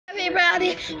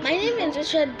everybody, my name is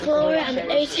Richard Gloria. I'm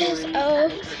 8 years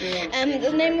old.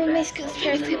 The name of my school is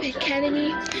Pacific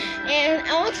Academy, and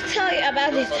I want to tell you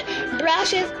about these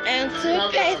brushes and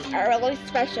toothpaste are really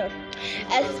special,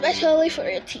 especially for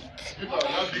your teeth.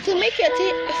 To make your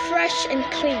teeth fresh and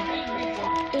clean,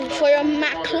 for your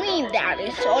clean that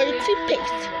is, or your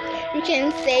toothpaste, you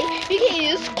can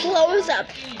use Close Up.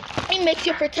 It makes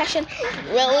your protection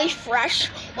really fresh.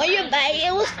 When you buy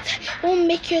it, will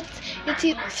make your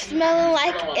teeth smell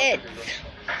like it.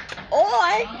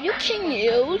 Or you can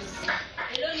use,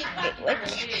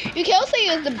 you can also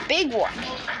use the big one.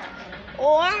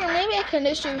 Or maybe a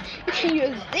conditioner, you can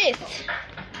use this.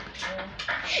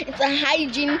 It's a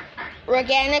hygiene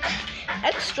organic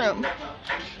extract.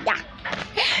 Yeah.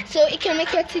 So it can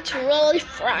make your teeth really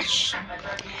fresh.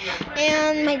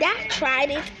 And my dad tried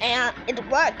it and it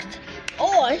worked.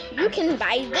 Or you can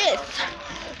buy this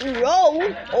roll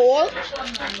or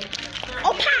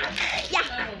pack.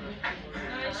 Yeah.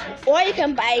 Or you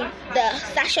can buy the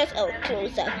sachets of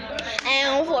Close Up.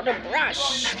 And for the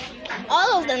brush,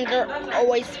 all of them are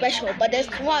always special, but there's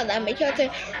one that makes your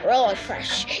teeth really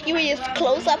fresh. You will use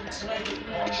Close Up.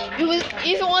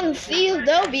 If you want to see,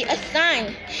 there'll be a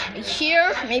sign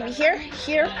here, maybe here,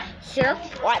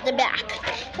 or at the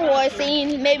back. Or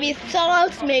saying maybe it's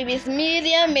soft, maybe it's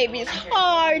medium, maybe it's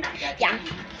hard. Yeah.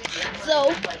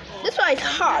 So this one is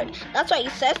hard. That's why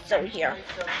it says so here.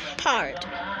 Hard.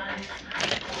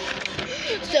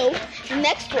 So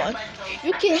next one,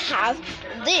 you can have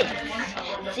this.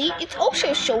 See, it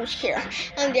also shows here,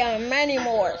 and there are many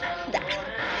more that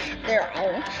their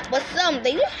own. But some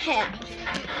they have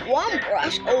one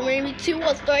brush, or maybe 2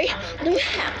 or 3 do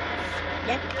have.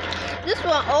 Yeah. This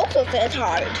one also says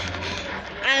hard,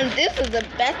 and this is the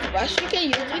best brush you can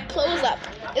use with Close Up.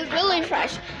 It's really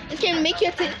fresh. It can make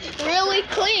your teeth really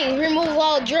clean, remove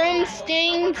all germs,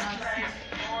 stains,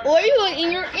 or even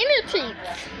in your inner teeth.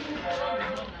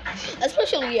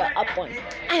 Especially your up one.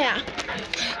 Yeah.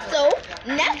 So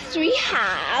next we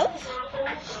have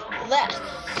this.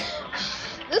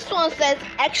 This one says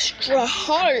extra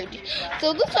hard.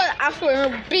 So this one is for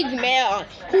a big man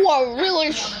who are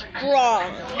really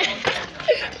strong.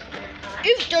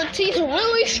 If your teeth are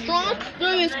really strong,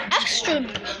 there is extra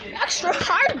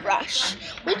hard brush,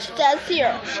 which says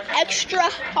here extra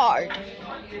hard.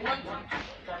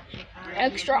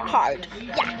 Extra hard.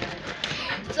 Yeah.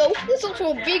 So this is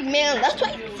for big man. That's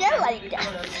why it said like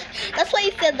that. That's why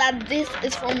it said that this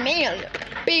is for man,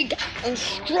 big and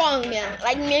strong man.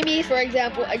 Like maybe, for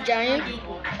example, a giant.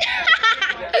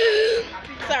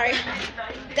 Sorry,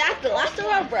 that's the last of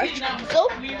our brush. So,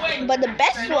 but the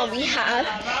best one we have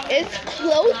is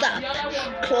Close Up.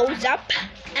 Close Up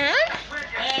and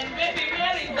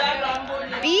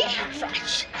be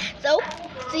fresh. So,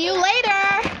 see you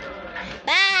later.